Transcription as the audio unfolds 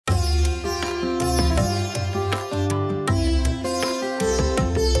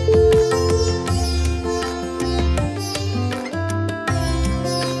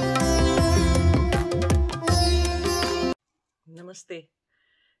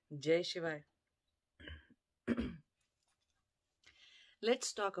Jai Shivai.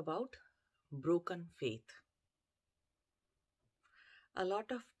 Let's talk about broken faith. A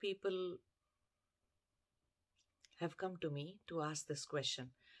lot of people have come to me to ask this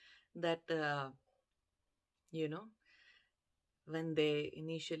question that, you know, when they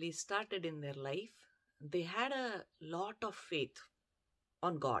initially started in their life, they had a lot of faith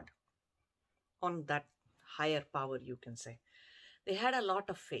on God, on that higher power, you can say. They had a lot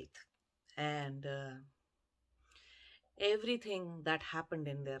of faith, and everything that happened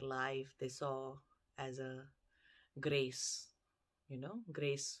in their life they saw as a grace,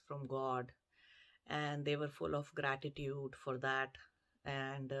 grace from God, and they were full of gratitude for that.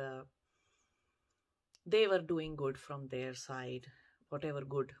 And they were doing good from their side, whatever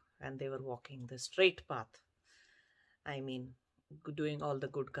good, and they were walking the straight path. I mean, doing all the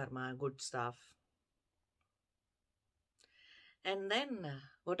good karma, good stuff. And then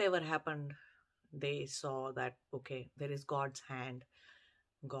whatever happened, they saw that, okay, there is God's hand,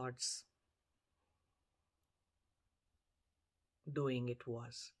 God's doing it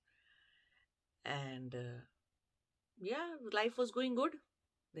was. And yeah, life was going good.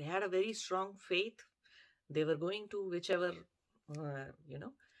 They had a very strong faith. They were going to whichever,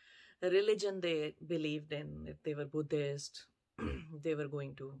 religion they believed in. If they were Buddhist, they were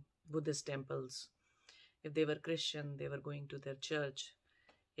going to Buddhist temples. If they were Christian, they were going to their church.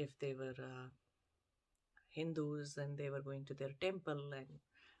 If they were Hindus, then they were going to their temple. And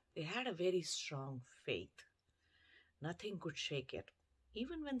they had a very strong faith. Nothing could shake it.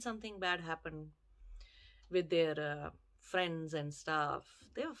 Even when something bad happened with their friends and stuff,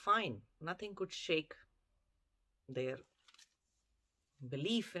 they were fine. Nothing could shake their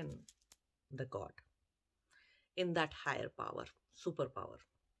belief in the God, in that higher power, superpower.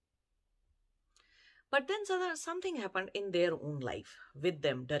 But then something happened in their own life with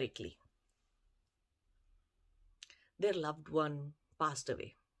them directly. Their loved one passed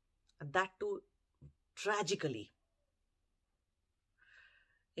away, and that too tragically.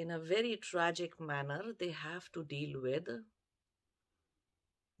 In a very tragic manner, they have to deal with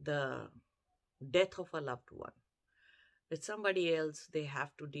the death of a loved one. With somebody else, they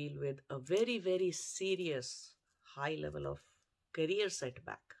have to deal with a very, very serious high level of career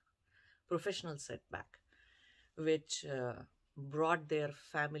setback, professional setback, which brought their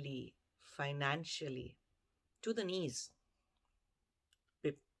family financially to the knees,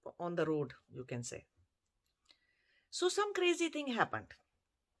 on the road, you can say. So some crazy thing happened.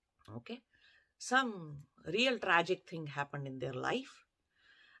 Okay. Some real tragic thing happened in their life.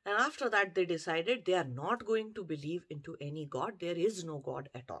 And after that, they decided they are not going to believe into any God. There is no God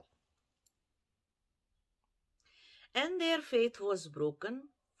at all. And their faith was broken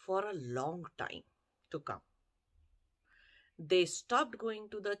for a long time to come. They stopped going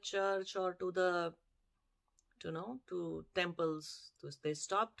to the church or to the, to temples. They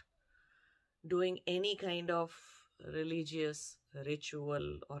stopped doing any kind of religious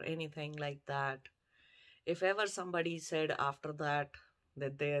ritual or anything like that. If ever somebody said after that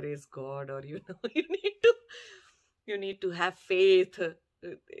there is God, or you need to have faith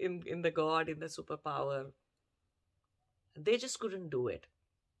in the God, in the superpower, they just couldn't do it.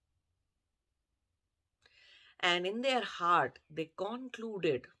 And in their heart, they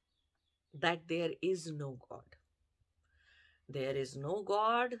concluded that there is no God. There is no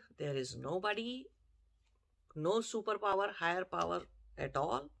God, there is nobody, no superpower, higher power at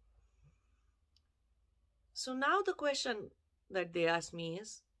all. So now the question that they ask me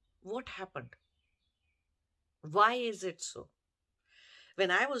is, what happened? Why is it so?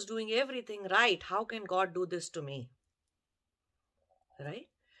 When I was doing everything right, how can God do this to me? Right?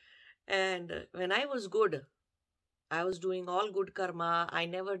 And when I was good, I was doing all good karma. I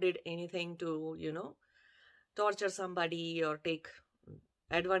never did anything to, torture somebody or take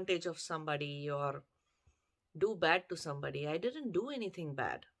advantage of somebody or do bad to somebody. I didn't do anything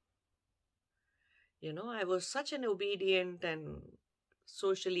bad. I was such an obedient and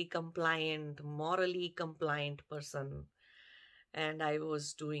socially compliant, morally compliant person. And I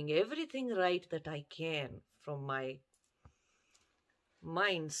was doing everything right that I can from my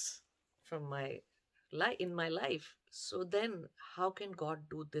minds, from my in my life. So then how can God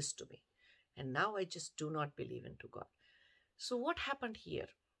do this to me? And now I just do not believe into God. So what happened here?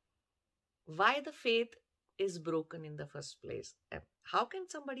 Why the faith is broken in the first place? How can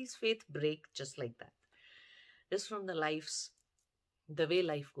somebody's faith break just like that? Just from the way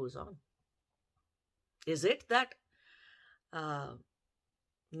life goes on. Is it that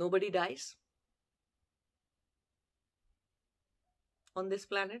nobody dies on this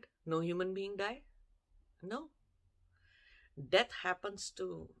planet? No human being die? No. Death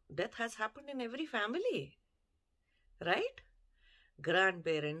has happened in every family, right?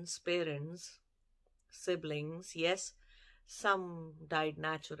 Grandparents, parents, siblings, yes, some died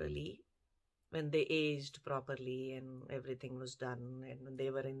naturally when they aged properly and everything was done, and when they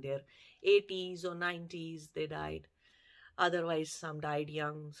were in their 80s or 90s, they died. Otherwise, some died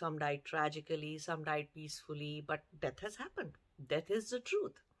young, some died tragically, some died peacefully, but death has happened. Death is the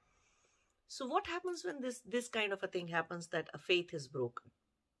truth. So what happens when this kind of a thing happens, that a faith is broken?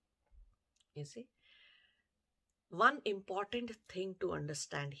 You see, one important thing to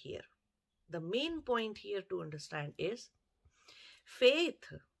understand here, the main point here to understand is faith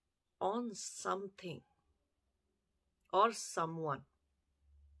on something or someone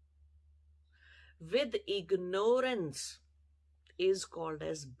with ignorance is called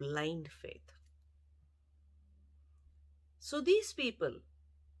as blind faith. So these people,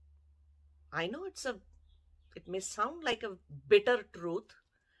 I know it may sound like a bitter truth,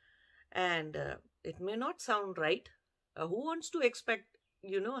 and it may not sound right. Who wants to expect,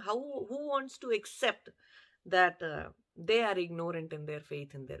 who wants to accept that they are ignorant in their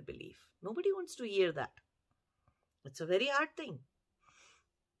faith, in their belief? Nobody wants to hear that. It's a very hard thing.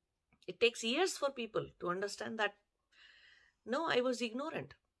 It takes years for people to understand that, no, I was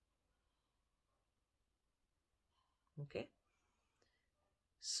ignorant. Okay.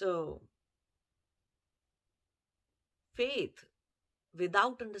 So, faith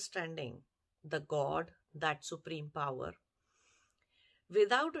without understanding the God, that supreme power,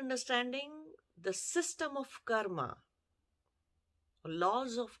 without understanding the system of karma,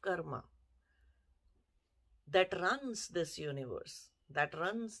 laws of karma that runs this universe, that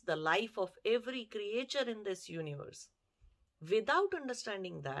runs the life of every creature in this universe, without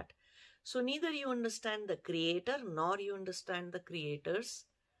understanding that, so neither you understand the creator nor you understand the creator's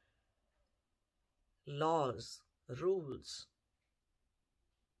laws, rules,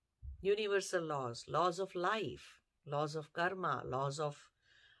 universal laws, laws of life, laws of karma, laws of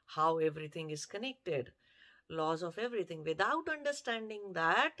how everything is connected, laws of everything. Without understanding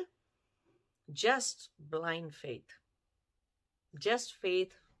that, just blind faith. Just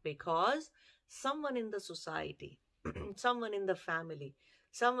faith because someone in the society, someone in the family,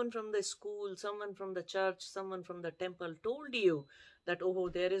 someone from the school, someone from the church, someone from the temple told you that, oh,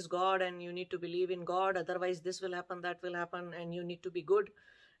 there is God and you need to believe in God, otherwise this will happen, that will happen, and you need to be good.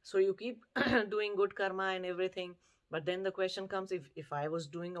 So you keep doing good karma and everything. But then the question comes, if I was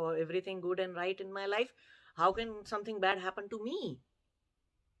doing everything good and right in my life, how can something bad happen to me?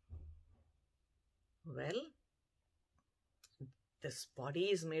 Well, this body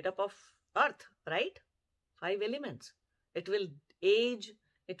is made up of earth, right? 5 elements. It will age,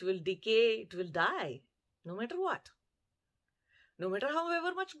 it will decay, it will die, no matter what. No matter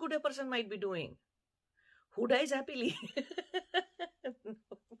however much good a person might be doing. Who dies happily?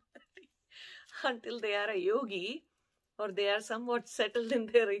 Until they are a yogi or they are somewhat settled in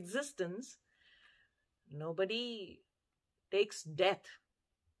their existence, nobody takes death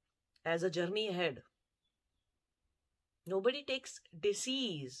as a journey ahead. Nobody takes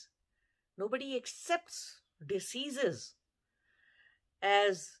disease. Nobody accepts diseases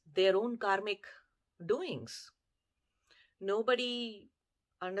as their own karmic doings. Nobody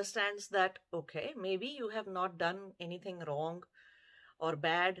understands that, okay, maybe you have not done anything wrong or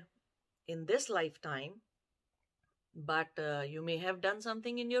bad in this lifetime, but you may have done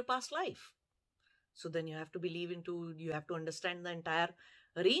something in your past life. So then you have to understand the entire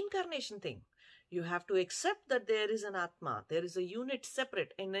reincarnation thing. You have to accept that there is an Atma, there is a unit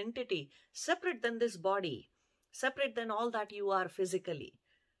separate, an entity separate than this body, separate than all that you are physically.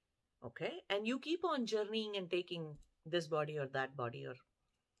 Okay? And you keep on journeying and taking this body or that body or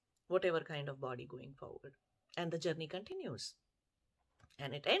whatever kind of body going forward. And the journey continues.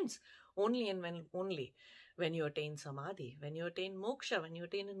 And it ends only when you attain samadhi, when you attain moksha, when you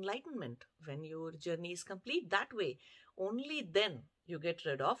attain enlightenment, when your journey is complete that way. Only then you get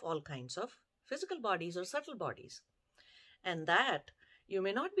rid of all kinds of physical bodies or subtle bodies. And that you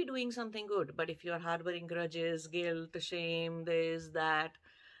may not be doing something good, but if you are harboring grudges, guilt, shame, this, that,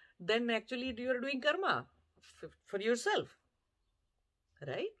 then actually you are doing karma for yourself,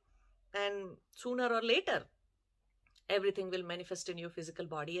 right? And sooner or later, everything will manifest in your physical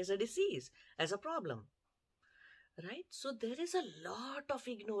body as a disease, as a problem, right? So there is a lot of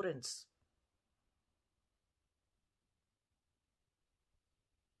ignorance.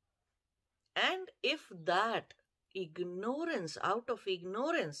 And if that ignorance, out of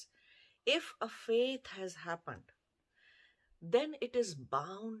ignorance, if a faith has happened, then it is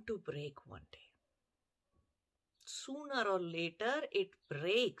bound to break one day. Sooner or later, it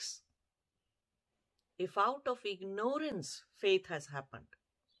breaks. if out of ignorance faith has happened.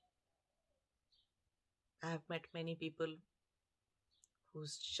 I have met many people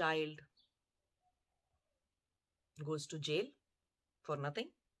whose child goes to jail for nothing,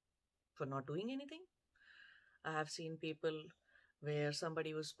 for not doing anything. I have seen people where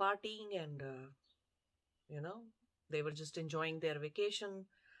somebody was partying and, they were just enjoying their vacation.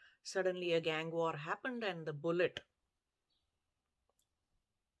 Suddenly a gang war happened and the bullet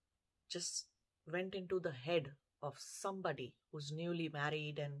just went into the head of somebody who's newly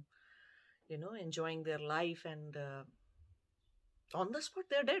married and, enjoying their life. And on the spot,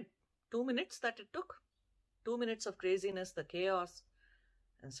 they're dead. 2 minutes that it took. 2 minutes of craziness, the chaos.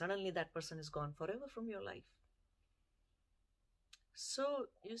 And suddenly that person is gone forever from your life. So,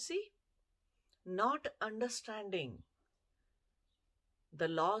 you see, not understanding the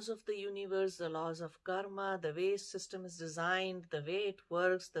laws of the universe, the laws of karma, the way system is designed, the way it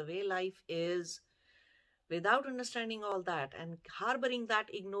works, the way life is, without understanding all that and harboring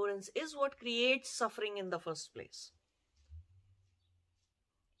that ignorance is what creates suffering in the first place.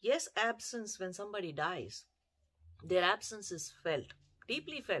 Yes, absence, when somebody dies, their absence is felt,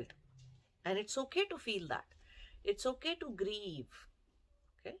 deeply felt. And it's okay to feel that. It's okay to grieve.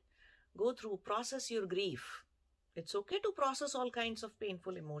 Okay? Go through, process your grief. It's okay to process all kinds of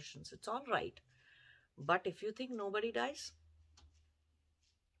painful emotions. It's all right. But if you think nobody dies,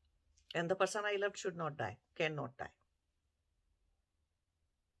 and the person I loved should not die, cannot die.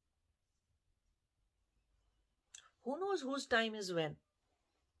 Who knows whose time is when?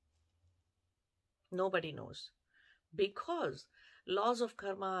 Nobody knows. Because laws of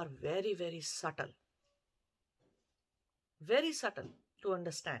karma are very, very subtle. Very subtle to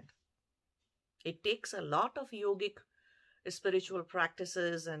understand. It takes a lot of yogic spiritual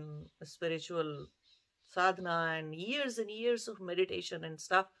practices and spiritual sadhana and years of meditation and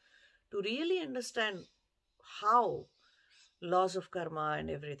stuff to really understand how laws of karma and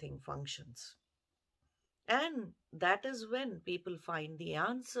everything functions. And that is when people find the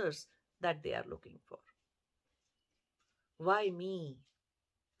answers that they are looking for. Why me?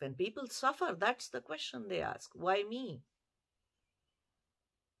 When people suffer, that's the question they ask. Why me?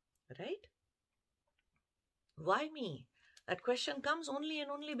 Right? Why me? That question comes only and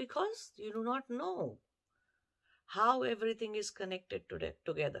only because you do not know how everything is connected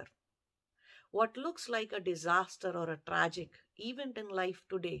together. What looks like a disaster or a tragic event in life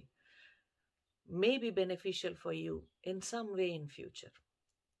today may be beneficial for you in some way in future.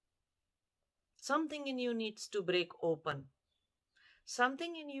 Something in you needs to break open.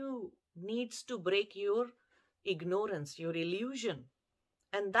 Something in you needs to break your ignorance, your illusion.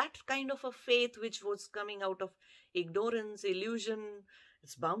 And that kind of a faith which was coming out of ignorance, illusion,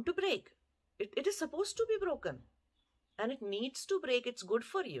 it's bound to break. It is supposed to be broken. And it needs to break. It's good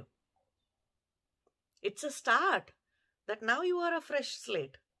for you. It's a start that now you are a fresh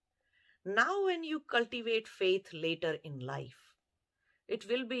slate. Now when you cultivate faith later in life, it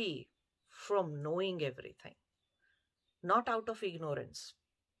will be from knowing everything, not out of ignorance.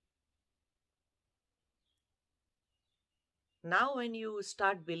 Now when you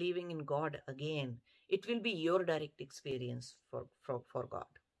start believing in God again, it will be your direct experience for God.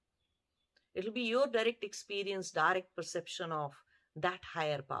 It will be your direct experience, direct perception of that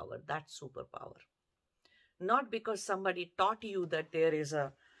higher power, that superpower. Not because somebody taught you that there is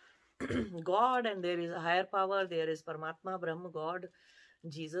a God and there is a higher power, there is Paramatma, Brahma, God,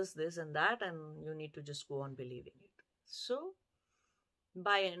 Jesus, this and that, and you need to just go on believing it. So,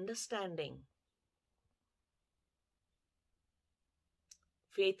 by understanding,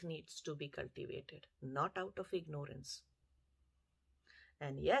 faith needs to be cultivated, not out of ignorance.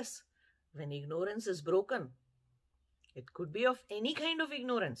 And yes, when ignorance is broken, it could be of any kind of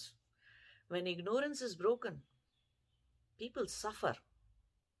ignorance. When ignorance is broken, people suffer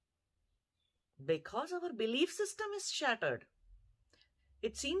because our belief system is shattered.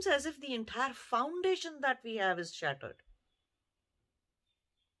 It seems as if the entire foundation that we have is shattered.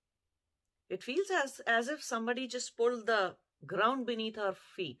 It feels as if somebody just pulled the ground beneath our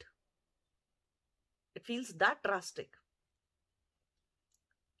feet. It feels that drastic.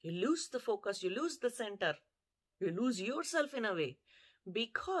 You lose the focus, you lose the center, you lose yourself in a way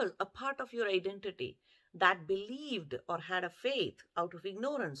because a part of your identity that believed or had a faith out of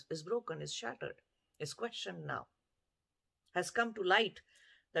ignorance is broken, is shattered, is questioned now. Has come to light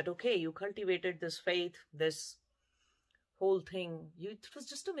that, okay, you cultivated this faith, this whole thing, it was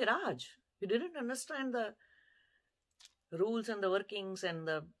just a mirage. You didn't understand the rules and the workings and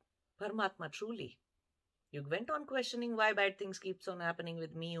the Paramatma truly. You went on questioning why bad things keeps on happening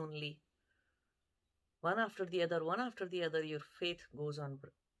with me only. One after the other, your faith goes on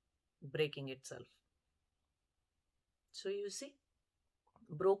breaking itself. So you see,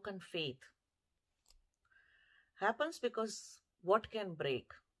 broken faith happens because what can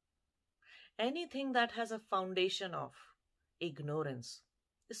break? Anything that has a foundation of ignorance,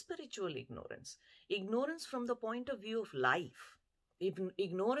 spiritual ignorance, ignorance from the point of view of life,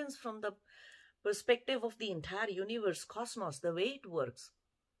 ignorance from the perspective of the entire universe, cosmos, the way it works,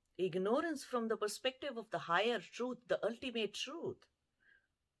 ignorance from the perspective of the higher truth, the ultimate truth.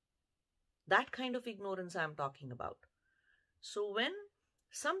 That kind of ignorance I'm talking about. So when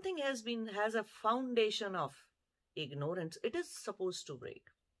something has a foundation of ignorance, it is supposed to break.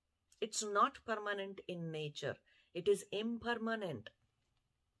 It's not permanent in nature. It is impermanent.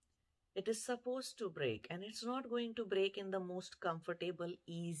 It is supposed to break, and it's not going to break in the most comfortable,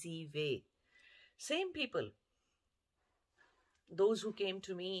 easy way. Same people, those who came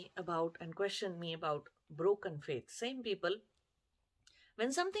to me about and questioned me about broken faith, same people,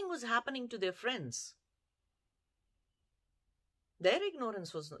 when something was happening to their friends, their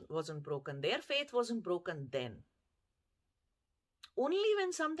ignorance wasn't broken. Their faith wasn't broken then. Only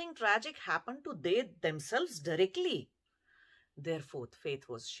when something tragic happened to they themselves directly, their faith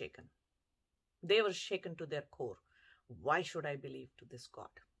was shaken. They were shaken to their core. Why should I believe to this God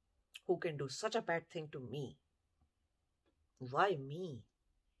who can do such a bad thing to me? Why me?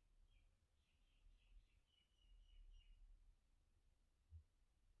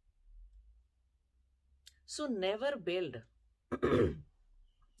 So never build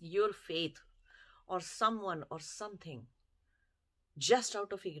your faith or someone or something just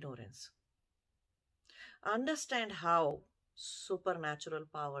out of ignorance. Understand how supernatural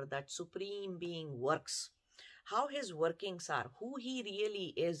power, that supreme being works, how his workings are, who he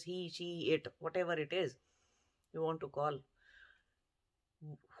really is, he, she, it, whatever it is you want to call,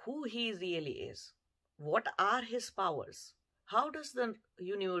 who he really is, what are his powers, how does the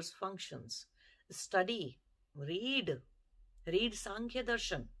universe functions. Study, read Sankhya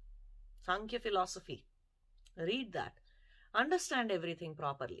Darshan, Sankhya philosophy, read that, understand everything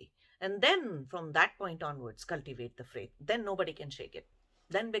properly, and then from that point onwards cultivate the faith. Then nobody can shake it.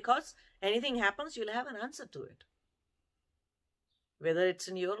 Then because anything happens, you'll have an answer to it. Whether it's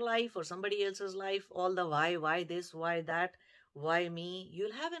in your life or somebody else's life, all the why this, why that, why me,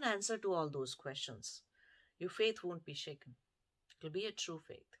 you'll have an answer to all those questions. Your faith won't be shaken. It'll be a true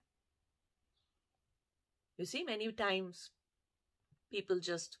faith. You see, many times people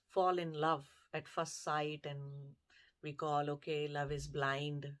just fall in love at first sight, and we call, okay, love is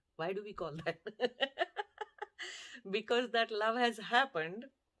blind. Why do we call that? Because that love has happened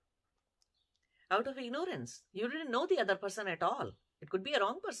out of ignorance. You didn't know the other person at all. It could be a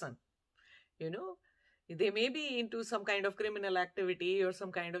wrong person. They may be into some kind of criminal activity or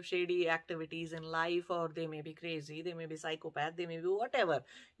some kind of shady activities in life, or they may be crazy, they may be psychopath, they may be whatever.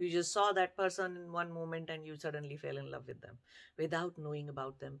 You just saw that person in one moment and you suddenly fell in love with them without knowing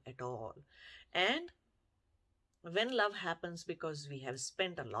about them at all. And when love happens, because we have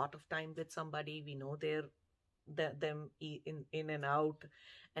spent a lot of time with somebody, we know them in and out,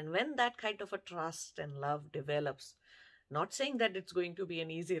 and when that kind of a trust and love develops, not saying that it's going to be an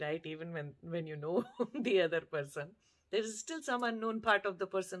easy ride, even when you know the other person, there is still some unknown part of the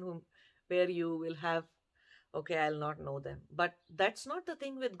person where you will have, okay, I'll not know them. But that's not the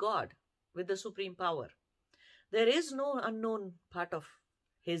thing with God, with the supreme power. There is no unknown part of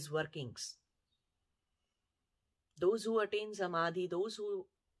his workings. Those who attain samadhi, those who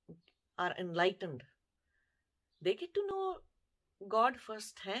are enlightened, they get to know God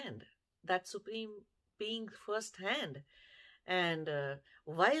firsthand, that supreme being firsthand. And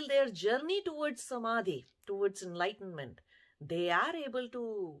while their journey towards samadhi, towards enlightenment, they are able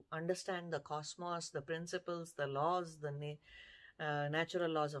to understand the cosmos, the principles, the laws, the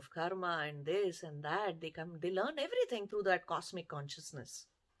natural laws of karma, and this and that. They learn everything through that cosmic consciousness.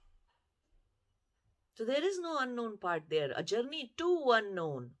 So there is no unknown part there, a journey to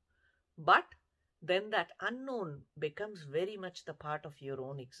unknown. But then that unknown becomes very much the part of your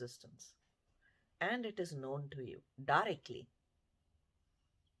own existence. And it is known to you directly.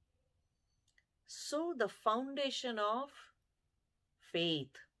 So the foundation of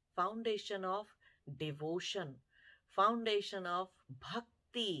faith, foundation of devotion, foundation of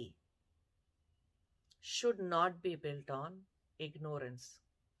bhakti should not be built on ignorance.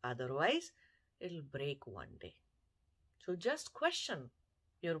 Otherwise, it'll break one day. So just question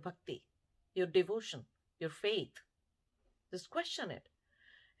your bhakti, your devotion, your faith. Just question it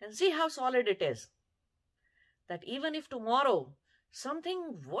and see how solid it is. That even if tomorrow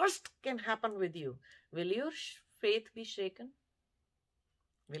something worst can happen with you, will your faith be shaken?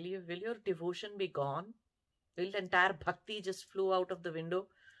 Will your devotion be gone? Will the entire bhakti just flew out of the window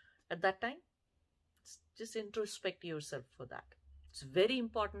at that time? Just introspect yourself for that. It's very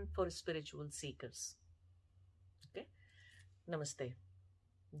important for spiritual seekers. Okay. Namaste.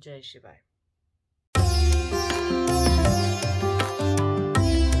 Jai Shivaya.